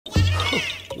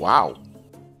Wow.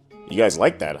 You guys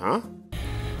like that, huh?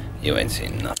 You ain't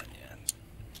seen nothing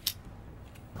yet.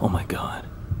 Oh my god.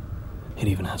 It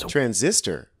even has a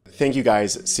Transistor. Thank you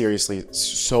guys seriously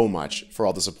so much for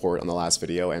all the support on the last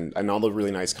video and all the really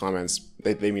nice comments.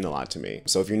 They mean a lot to me.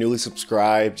 So if you're newly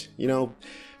subscribed, you know,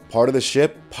 part of the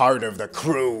ship, part of the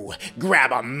crew,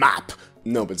 grab a mop.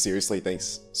 No, but seriously,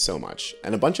 thanks so much.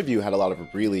 And a bunch of you had a lot of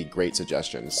really great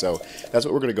suggestions, so that's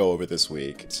what we're gonna go over this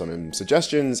week. Some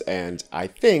suggestions, and I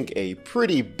think a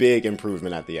pretty big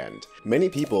improvement at the end. Many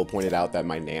people pointed out that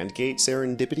my NAND gate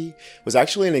serendipity was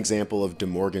actually an example of De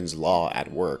Morgan's law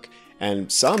at work,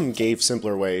 and some gave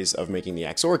simpler ways of making the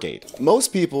XOR gate.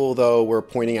 Most people, though, were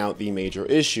pointing out the major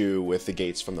issue with the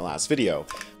gates from the last video,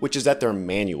 which is that they're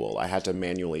manual. I had to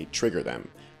manually trigger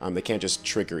them. They can't just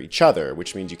trigger each other,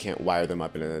 which means you can't wire them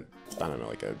up in a, I don't know,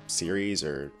 like a series,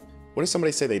 or what does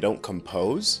somebody say, they don't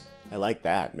compose? I like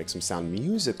that, makes them sound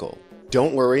musical.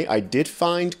 Don't worry, I did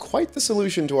find quite the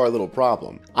solution to our little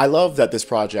problem. I love that this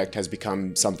project has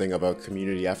become something of a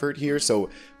community effort here,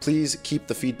 so please keep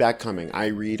the feedback coming. I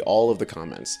read all of the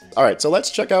comments. All right, so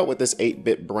let's check out what this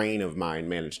 8-bit brain of mine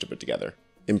managed to put together.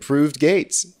 Improved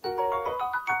gates.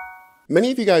 Many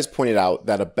of you guys pointed out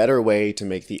that a better way to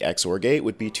make the XOR gate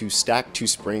would be to stack 2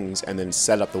 springs and then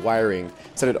set up the wiring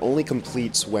so that it only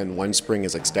completes when one spring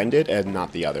is extended and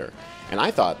not the other. And I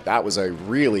thought that was a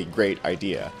really great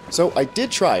idea. So I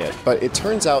did try it, but it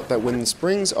turns out that when the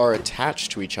springs are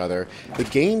attached to each other, the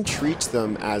game treats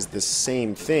them as the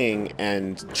same thing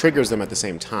and triggers them at the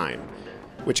same time,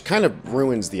 which kind of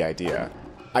ruins the idea.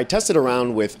 I tested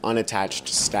around with unattached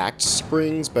stacked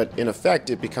springs, but in effect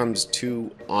it becomes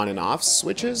 2 on and off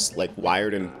switches, like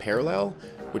wired in parallel,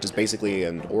 which is basically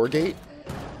an OR gate.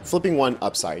 Flipping one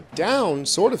upside down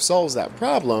sort of solves that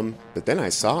problem, but then I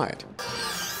saw it.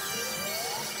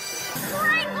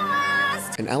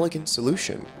 An elegant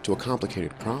solution to a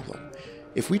complicated problem.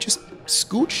 If we just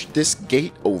scooch this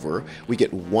gate over, we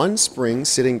get 1 spring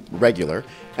sitting regular,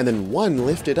 and then 1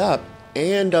 lifted up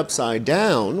and upside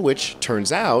down, which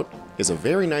turns out is a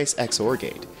very nice XOR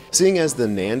gate. Seeing as the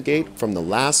NAND gate from the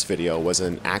last video was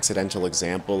an accidental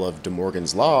example of De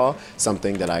Morgan's law,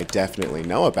 something that I definitely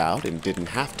know about and didn't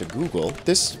have to Google,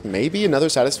 this may be another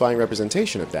satisfying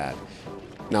representation of that.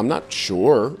 Now, I'm not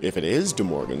sure if it is De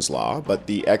Morgan's law, but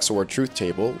the XOR truth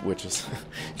table, which is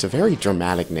it's a very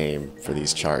dramatic name for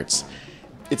these charts,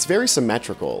 it's very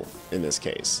symmetrical in this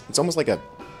case. It's almost like a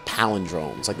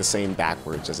palindrome. It's like the same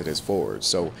backwards as it is forwards.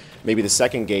 So maybe the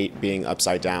second gate being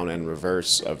upside down and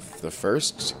reverse of the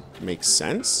first makes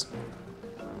sense?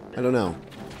 I don't know.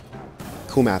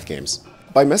 Cool math games.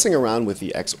 By messing around with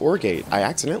the XOR gate, I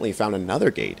accidentally found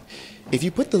another gate. If you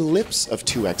put the lips of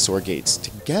 2 XOR gates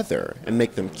together and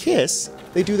make them kiss,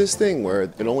 they do this thing where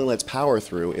it only lets power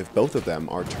through if both of them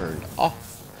are turned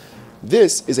off.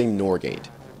 This is a NOR gate.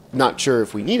 Not sure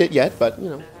if we need it yet, but, you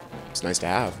know, it's nice to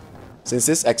have. Since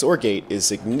this XOR gate is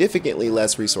significantly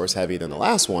less resource heavy than the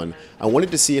last one, I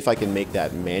wanted to see if I can make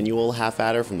that manual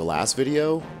half-adder from the last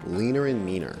video leaner and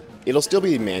meaner. It'll still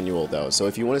be manual though, so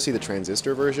if you want to see the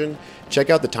transistor version,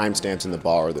 check out the timestamps in the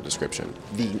bar or the description.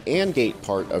 The AND gate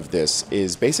part of this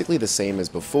is basically the same as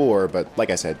before, but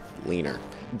like I said, leaner.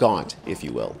 Gaunt, if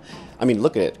you will. I mean,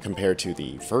 look at it compared to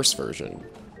the first version.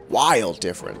 Wild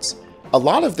difference. A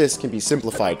lot of this can be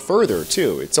simplified further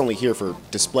too. It's only here for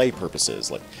display purposes.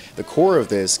 Like, the core of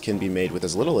this can be made with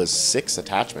as little as 6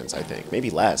 attachments, I think, maybe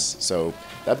less. So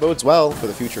that bodes well for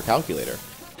the future calculator.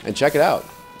 And check it out.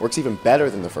 Works even better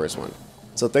than the first one.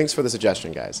 So thanks for the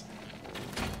suggestion, guys.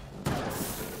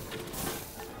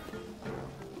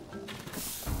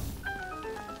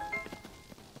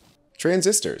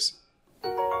 Transistors.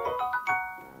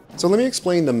 So let me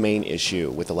explain the main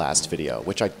issue with the last video,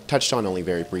 which I touched on only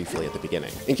very briefly at the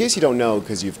beginning. In case you don't know,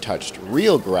 because you've touched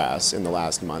real grass in the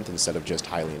last month instead of just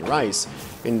Hylian rice,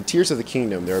 in Tears of the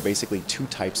Kingdom there are basically 2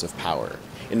 types of power.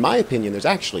 In my opinion, there's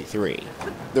actually 3.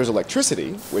 There's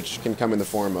electricity, which can come in the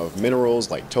form of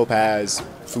minerals like topaz,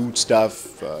 food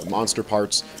stuff, monster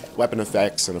parts, weapon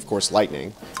effects, and of course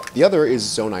lightning. The other is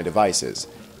Zonai devices.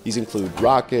 These include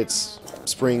rockets,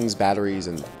 springs, batteries,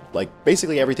 and like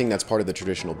basically everything that's part of the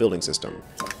traditional building system.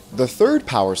 The third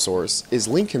power source is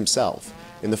Link himself,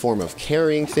 in the form of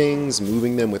carrying things,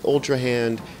 moving them with Ultra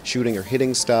Hand, shooting or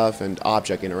hitting stuff, and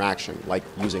object interaction, like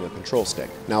using a control stick.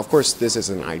 Now, of course, this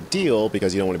isn't ideal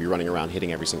because you don't want to be running around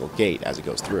hitting every single gate as it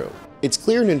goes through. It's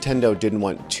clear Nintendo didn't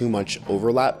want too much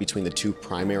overlap between the 2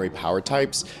 primary power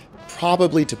types,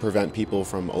 probably to prevent people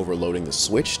from overloading the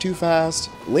Switch too fast.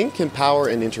 Link can power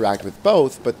and interact with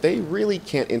both, but they really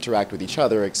can't interact with each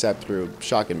other except through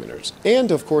shock emitters.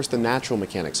 And of course the natural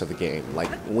mechanics of the game, like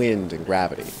wind and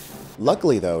gravity.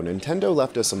 Luckily though, Nintendo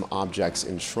left us some objects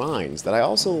in shrines that I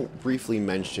also briefly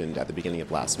mentioned at the beginning of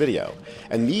last video,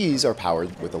 and these are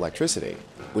powered with electricity.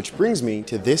 Which brings me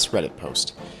to this Reddit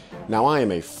post. Now I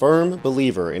am a firm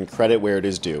believer in credit where it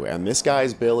is due, and this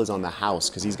guy's bill is on the house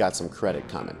because he's got some credit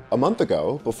coming. A month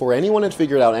ago, before anyone had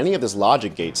figured out any of this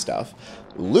logic gate stuff,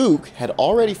 Luke had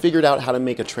already figured out how to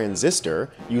make a transistor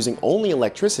using only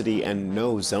electricity and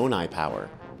no Zonai power.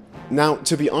 Now,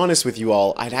 to be honest with you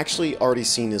all, I'd actually already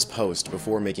seen this post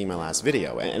before making my last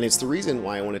video, and it's the reason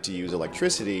why I wanted to use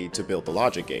electricity to build the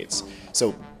logic gates.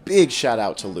 So big shout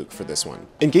out to Luke for this one.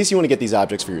 In case you want to get these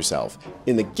objects for yourself,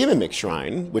 in the Gimmick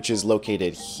Shrine, which is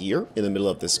located here in the middle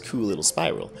of this cool little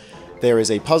spiral, there is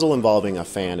a puzzle involving a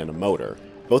fan and a motor.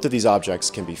 Both of these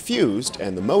objects can be fused,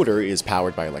 and the motor is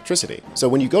powered by electricity. So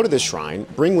when you go to this shrine,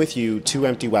 bring with you 2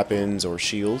 empty weapons or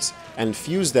shields, and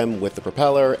fuse them with the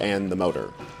propeller and the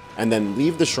motor. And then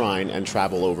leave the shrine and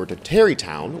travel over to Tarrey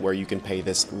Town, where you can pay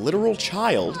this literal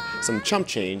child some chump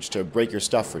change to break your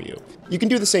stuff for you. You can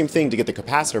do the same thing to get the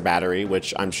capacitor battery,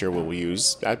 which I'm sure we'll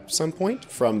use at some point,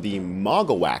 from the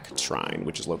Mogglewhack Shrine,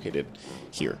 which is located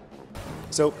here.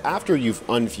 So after you've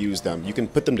unfused them, you can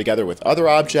put them together with other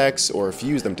objects or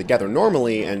fuse them together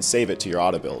normally and save it to your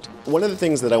auto build. One of the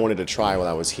things that I wanted to try while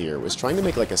I was here was trying to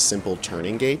make like a simple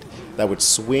turning gate that would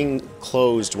swing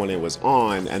closed when it was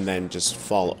on and then just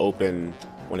fall open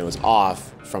when it was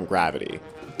off from gravity.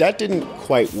 That didn't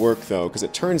quite work though, because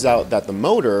it turns out that the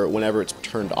motor, whenever it's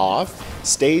turned off,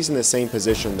 stays in the same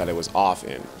position that it was off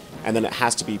in, and then it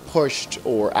has to be pushed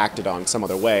or acted on some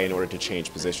other way in order to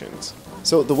change positions.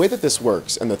 So the way that this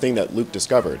works, and the thing that Luke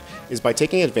discovered, is by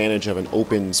taking advantage of an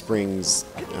open spring's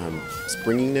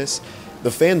springiness.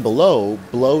 The fan below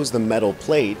blows the metal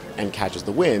plate and catches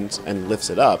the wind and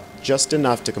lifts it up just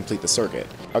enough to complete the circuit.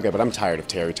 Okay, but I'm tired of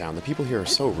Tarrey Town. The people here are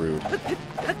so rude.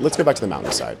 Let's go back to the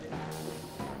mountainside.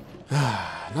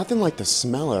 Nothing like the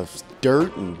smell of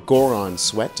dirt and Goron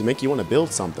sweat to make you want to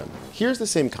build something. Here's the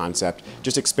same concept,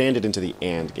 just expanded into the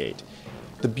AND gate.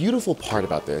 The beautiful part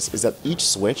about this is that each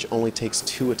switch only takes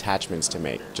 2 attachments to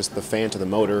make, just the fan to the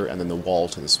motor and then the wall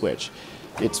to the switch.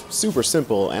 It's super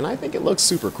simple, and I think it looks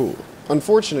super cool.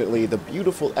 Unfortunately, the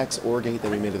beautiful XOR gate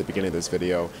that we made at the beginning of this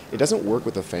video, it doesn't work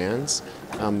with the fans.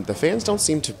 The fans don't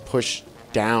seem to push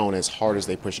down as hard as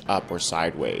they push up or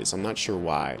sideways. I'm not sure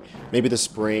why. Maybe the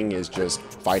spring is just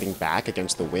fighting back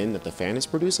against the wind that the fan is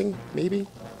producing, maybe?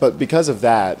 But because of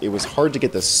that, it was hard to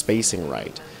get the spacing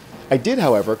right. I did,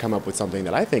 however, come up with something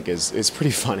that I think is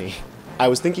pretty funny. I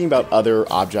was thinking about other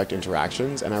object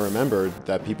interactions, and I remembered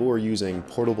that people were using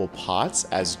portable pots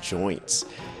as joints.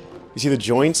 You see, the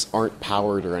joints aren't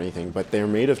powered or anything, but they're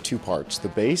made of 2 parts, the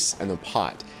base and the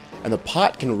pot. And the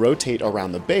pot can rotate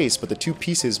around the base, but the 2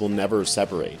 pieces will never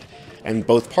separate. And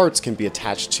both parts can be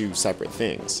attached to separate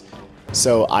things.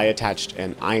 So I attached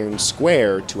an iron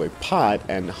square to a pot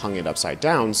and hung it upside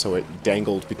down so it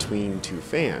dangled between 2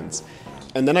 fans.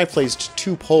 And then I placed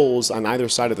 2 poles on either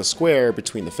side of the square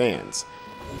between the fans.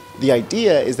 The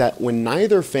idea is that when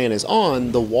neither fan is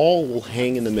on, the wall will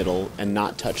hang in the middle and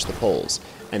not touch the poles,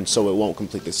 and so it won't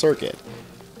complete the circuit.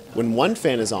 When one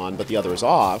fan is on but the other is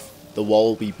off, the wall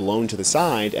will be blown to the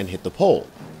side and hit the pole.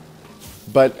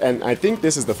 But, and I think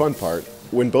this is the fun part,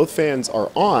 when both fans are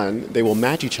on, they will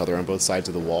match each other on both sides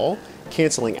of the wall,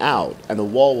 canceling out, and the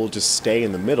wall will just stay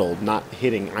in the middle, not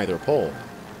hitting either pole.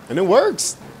 And it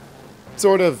works!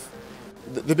 Sort of.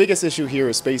 The biggest issue here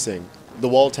is spacing. The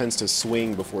wall tends to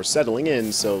swing before settling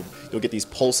in, so you'll get these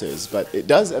pulses, but it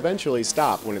does eventually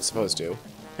stop when it's supposed to.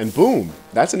 And boom!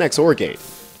 That's an XOR gate.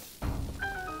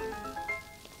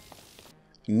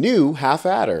 New half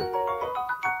adder.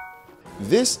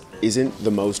 This isn't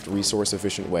the most resource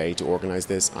efficient way to organize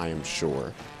this, I am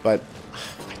sure, but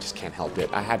I just can't help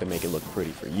it. I had to make it look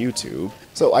pretty for YouTube.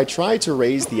 So I tried to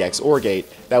raise the XOR gate,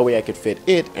 that way I could fit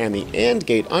it and the AND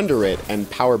gate under it and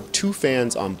power 2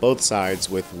 fans on both sides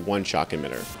with 1 shock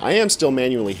emitter. I am still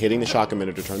manually hitting the shock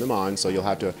emitter to turn them on, so you'll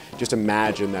have to just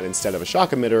imagine that instead of a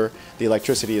shock emitter, the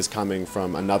electricity is coming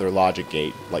from another logic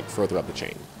gate, like further up the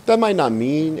chain. That might not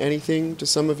mean anything to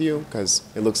some of you, because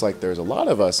it looks like there's a lot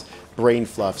of us brain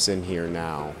fluffs in here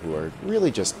now who are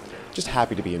really just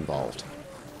happy to be involved.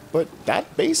 But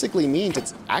that basically means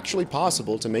it's actually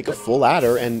possible to make a full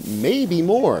adder and maybe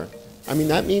more. I mean,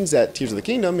 that means that Tears of the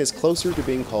Kingdom is closer to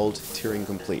being called Turing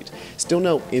Complete. Still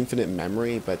no infinite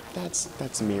memory, but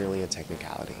that's merely a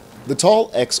technicality. The tall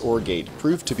XOR gate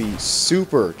proved to be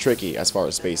super tricky as far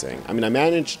as spacing. I mean, I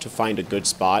managed to find a good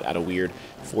spot at a weird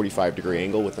 45-degree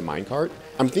angle with the minecart.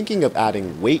 I'm thinking of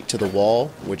adding weight to the wall,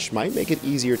 which might make it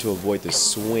easier to avoid the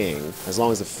swing, as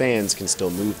long as the fans can still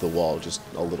move the wall just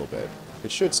a little bit.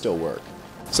 It should still work.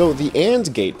 So the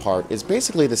AND gate part is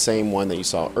basically the same one that you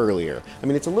saw earlier. I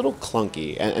mean, it's a little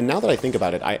clunky, and now that I think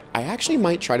about it, I actually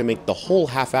might try to make the whole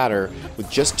half adder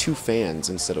with just 2 fans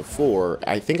instead of 4.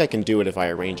 I think I can do it if I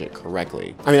arrange it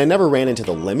correctly. I mean, I never ran into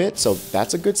the limit, so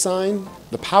that's a good sign.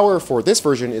 The power for this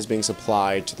version is being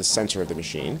supplied to the center of the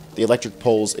machine. The electric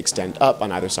poles extend up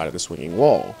on either side of the swinging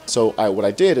wall. So what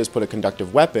I did is put a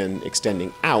conductive weapon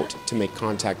extending out to make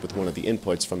contact with one of the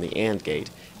inputs from the AND gate,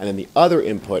 and then the other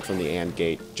input from the AND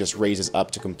gate just raises up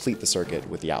to complete the circuit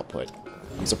with the output.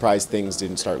 I'm surprised things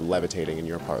didn't start levitating in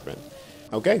your apartment.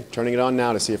 Okay, turning it on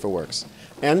now to see if it works.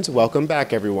 And welcome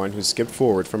back everyone who skipped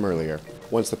forward from earlier.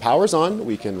 Once the power's on,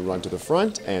 we can run to the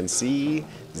front and see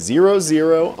 0,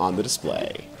 0 on the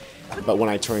display. But when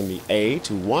I turn the A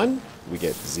to 1, we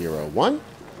get 0, 1.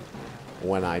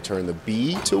 When I turn the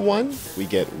B to 1, we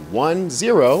get 1,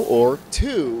 0, or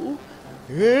 2.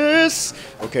 Yes!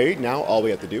 Okay, now all we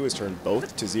have to do is turn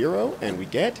both to 0, and we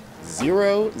get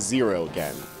 0, 0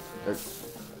 again.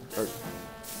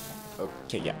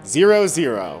 Okay, yeah, 0,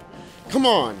 0. Come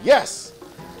on, yes!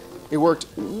 It worked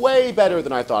way better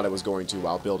than I thought it was going to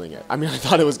while building it. I mean, I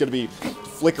thought it was going to be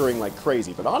flickering like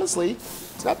crazy, but honestly,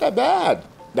 it's not that bad.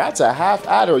 That's a half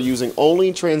adder using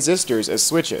only transistors as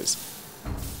switches.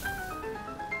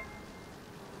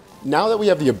 Now that we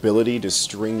have the ability to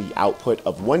string the output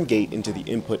of one gate into the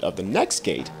input of the next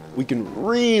gate, we can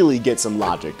really get some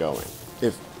logic going.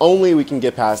 If only we can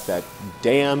get past that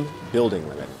damn building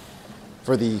limit.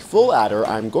 For the full adder,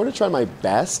 I'm going to try my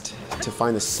best to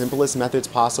find the simplest methods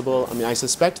possible. I mean, I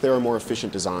suspect there are more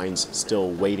efficient designs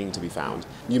still waiting to be found.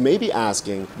 You may be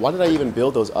asking, why did I even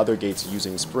build those other gates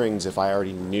using springs if I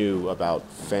already knew about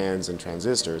fans and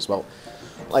transistors? Well,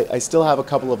 I still have a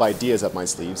couple of ideas up my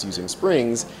sleeves using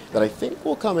springs that I think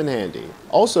will come in handy.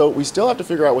 Also, we still have to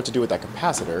figure out what to do with that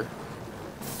capacitor.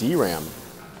 DRAM,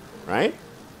 right?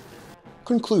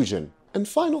 Conclusion and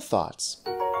final thoughts.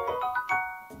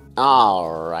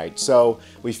 Alright, so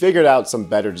we figured out some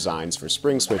better designs for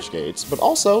spring switch gates, but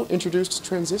also introduced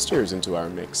transistors into our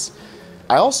mix.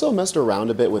 I also messed around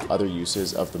a bit with other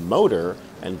uses of the motor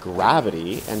and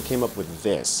gravity and came up with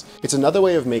this. It's another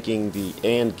way of making the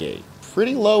AND gate.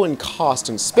 Pretty low in cost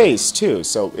and space too,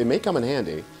 so it may come in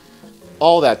handy.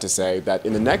 All that to say that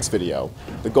in the next video,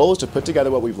 the goal is to put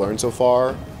together what we've learned so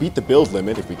far, beat the build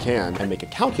limit if we can, and make a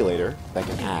calculator that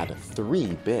can add 3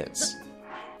 bits.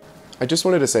 I just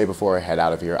wanted to say before I head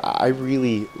out of here, I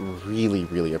really,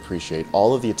 really appreciate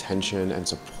all of the attention and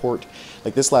support.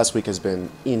 Like, this last week has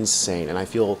been insane, and I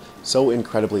feel so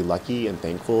incredibly lucky and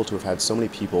thankful to have had so many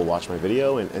people watch my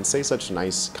video and say such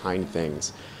nice, kind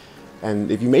things.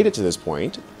 And if you made it to this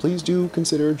point, please do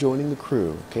consider joining the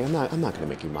crew. Okay, I'm not gonna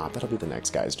make you mop, that'll be the next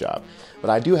guy's job.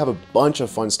 But I do have a bunch of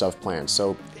fun stuff planned,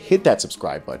 so hit that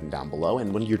subscribe button down below,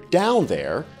 and when you're down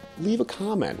there, leave a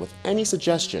comment with any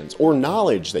suggestions or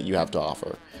knowledge that you have to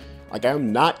offer. Like,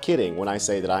 I'm not kidding when I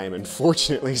say that I am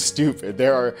unfortunately stupid.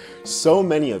 There are so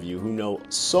many of you who know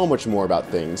so much more about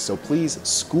things, so please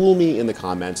school me in the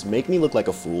comments, make me look like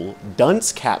a fool,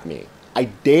 dunce cap me. I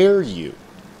dare you.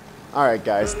 Alright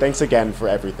guys, thanks again for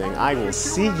everything. I will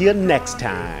see you next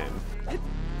time.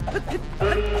 I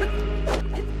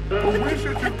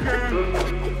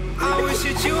wish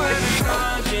that you had a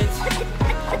conscience.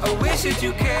 I wish that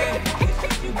you cared.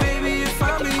 Baby, if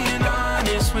I'm in